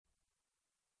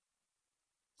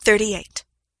38.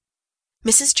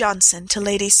 Mrs. Johnson to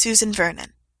Lady Susan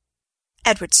Vernon.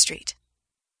 Edward Street.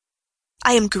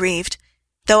 I am grieved,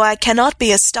 though I cannot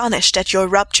be astonished at your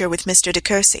rupture with Mr. de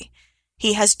Courcy.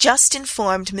 He has just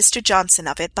informed Mr. Johnson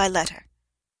of it by letter.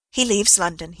 He leaves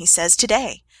London, he says,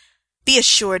 to-day. Be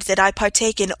assured that I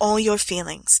partake in all your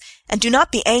feelings, and do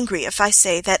not be angry if I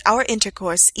say that our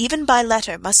intercourse, even by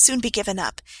letter, must soon be given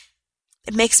up.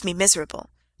 It makes me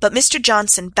miserable, but Mr.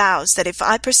 Johnson vows that if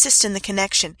I persist in the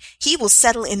connection, he will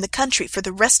settle in the country for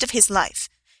the rest of his life.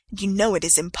 You know it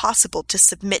is impossible to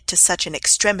submit to such an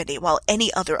extremity while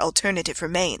any other alternative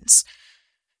remains.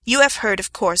 You have heard,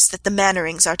 of course, that the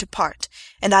Mannerings are to part,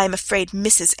 and I am afraid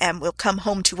Mrs. M. will come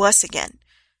home to us again.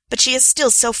 But she is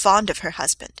still so fond of her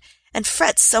husband, and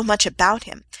frets so much about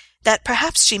him, that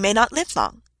perhaps she may not live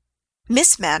long.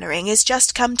 Miss Mannering is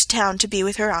just come to town to be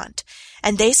with her aunt,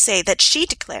 and they say that she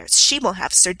declares she will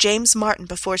have Sir James Martin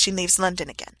before she leaves London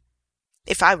again.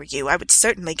 If I were you, I would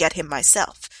certainly get him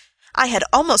myself. I had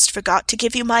almost forgot to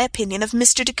give you my opinion of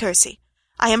Mr. de Courcy.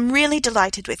 I am really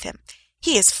delighted with him.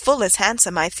 He is full as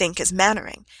handsome, I think, as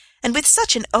Mannering, and with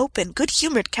such an open,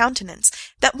 good-humoured countenance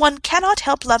that one cannot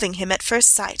help loving him at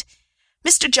first sight.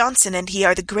 Mr. Johnson and he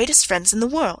are the greatest friends in the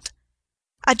world.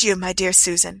 Adieu, my dear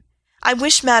Susan. I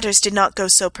wish matters did not go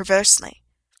so perversely.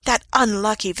 That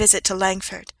unlucky visit to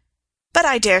Langford. But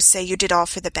I dare say you did all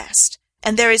for the best,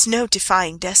 and there is no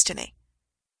defying destiny.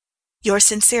 Yours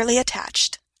sincerely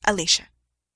attached, Alicia.